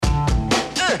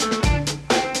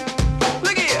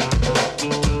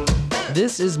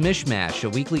This is MichMash,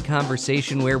 a weekly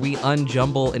conversation where we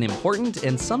unjumble an important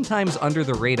and sometimes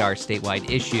under-the-radar statewide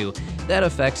issue that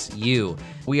affects you.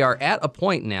 We are at a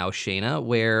point now, Shayna,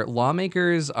 where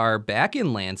lawmakers are back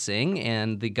in Lansing,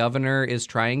 and the governor is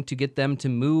trying to get them to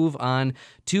move on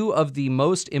two of the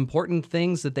most important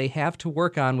things that they have to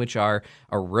work on, which are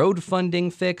a road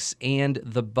funding fix and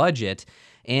the budget.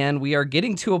 And we are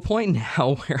getting to a point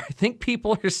now where I think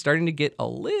people are starting to get a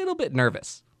little bit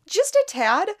nervous. Just a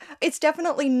tad. It's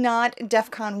definitely not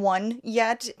DEFCON 1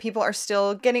 yet. People are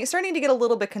still starting to get a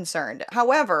little bit concerned.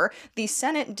 However, the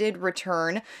Senate did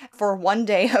return for one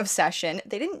day of session.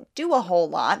 They didn't do a whole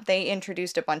lot. They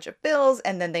introduced a bunch of bills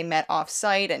and then they met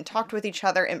off-site and talked with each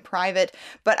other in private.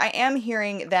 But I am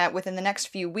hearing that within the next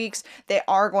few weeks, they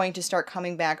are going to start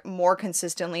coming back more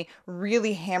consistently,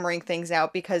 really hammering things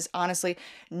out because honestly,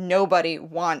 nobody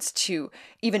wants to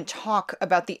even talk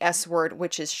about the S word,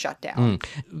 which is shutdown.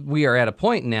 We are at a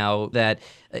point now that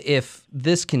if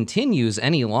this continues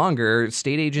any longer,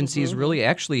 state agencies really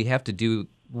actually have to do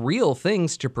real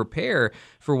things to prepare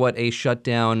for what a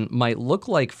shutdown might look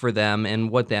like for them and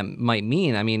what that might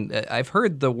mean. I mean, I've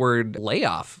heard the word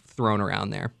layoff thrown around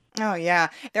there. Oh, yeah.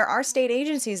 There are state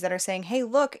agencies that are saying, hey,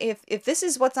 look, if this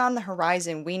is what's on the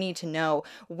horizon, we need to know,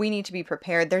 we need to be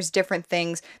prepared. There's different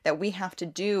things that we have to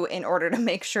do in order to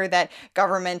make sure that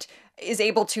government is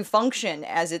able to function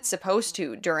as it's supposed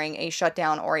to during a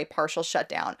shutdown or a partial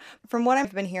shutdown. From what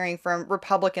I've been hearing from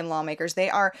Republican lawmakers, they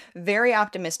are very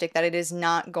optimistic that it is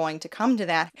not going to come to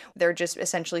that. They're just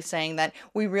essentially saying that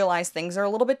we realize things are a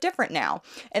little bit different now.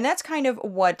 And that's kind of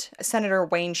what Senator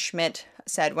Wayne Schmidt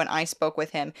said when I spoke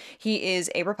with him. He is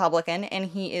a Republican and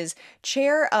he is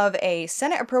chair of a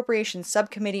Senate Appropriations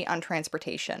Subcommittee on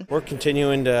Transportation. We're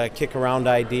continuing to kick around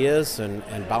ideas and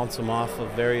bounce them off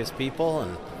of various people.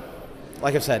 And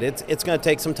like I said, it's going to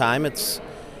take some time. It's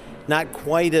not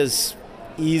quite as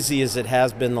easy as it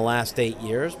has been the last 8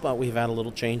 years, but we've had a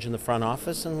little change in the front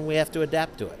office and we have to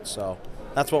adapt to it. So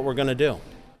that's what we're going to do.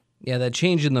 Yeah, that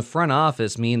change in the front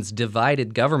office means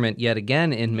divided government yet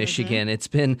again in Michigan. It's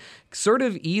been sort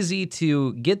of easy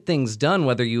to get things done,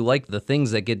 whether you like the things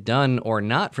that get done or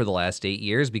not for the last 8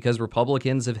 years, because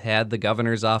Republicans have had the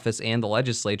governor's office and the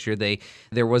legislature.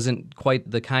 There wasn't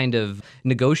quite the kind of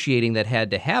negotiating that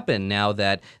had to happen now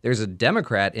that there's a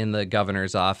Democrat in the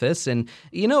governor's office. And,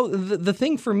 you know, the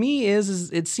thing for me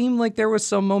is it seemed like there was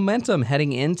some momentum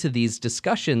heading into these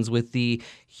discussions with the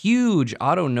huge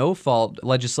auto no-fault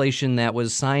legislation that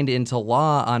was signed into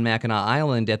law on Mackinac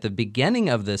Island at the beginning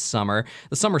of this summer.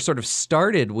 The summer sort of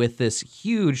started with this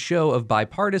huge show of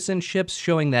bipartisanships,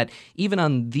 showing that even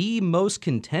on the most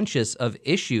contentious of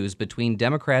issues between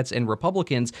Democrats and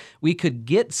Republicans, we could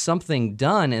get something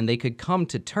done and they could come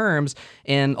to terms.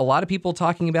 And a lot of people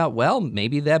talking about, well,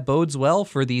 maybe that bodes well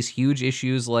for these huge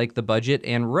issues like the budget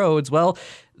and roads. Well,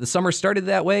 the summer started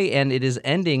that way, and it is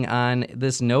ending on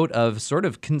this note of sort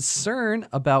of concern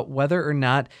about whether or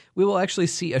not we will actually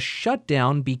see a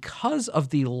shutdown because of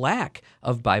the lack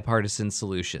of bipartisan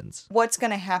solutions. What's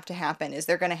going to happen is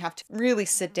they're going to have to really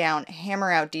sit down,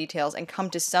 hammer out details, and come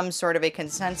to some sort of a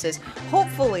consensus,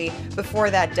 hopefully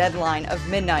before that deadline of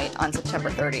midnight on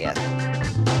September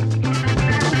 30th.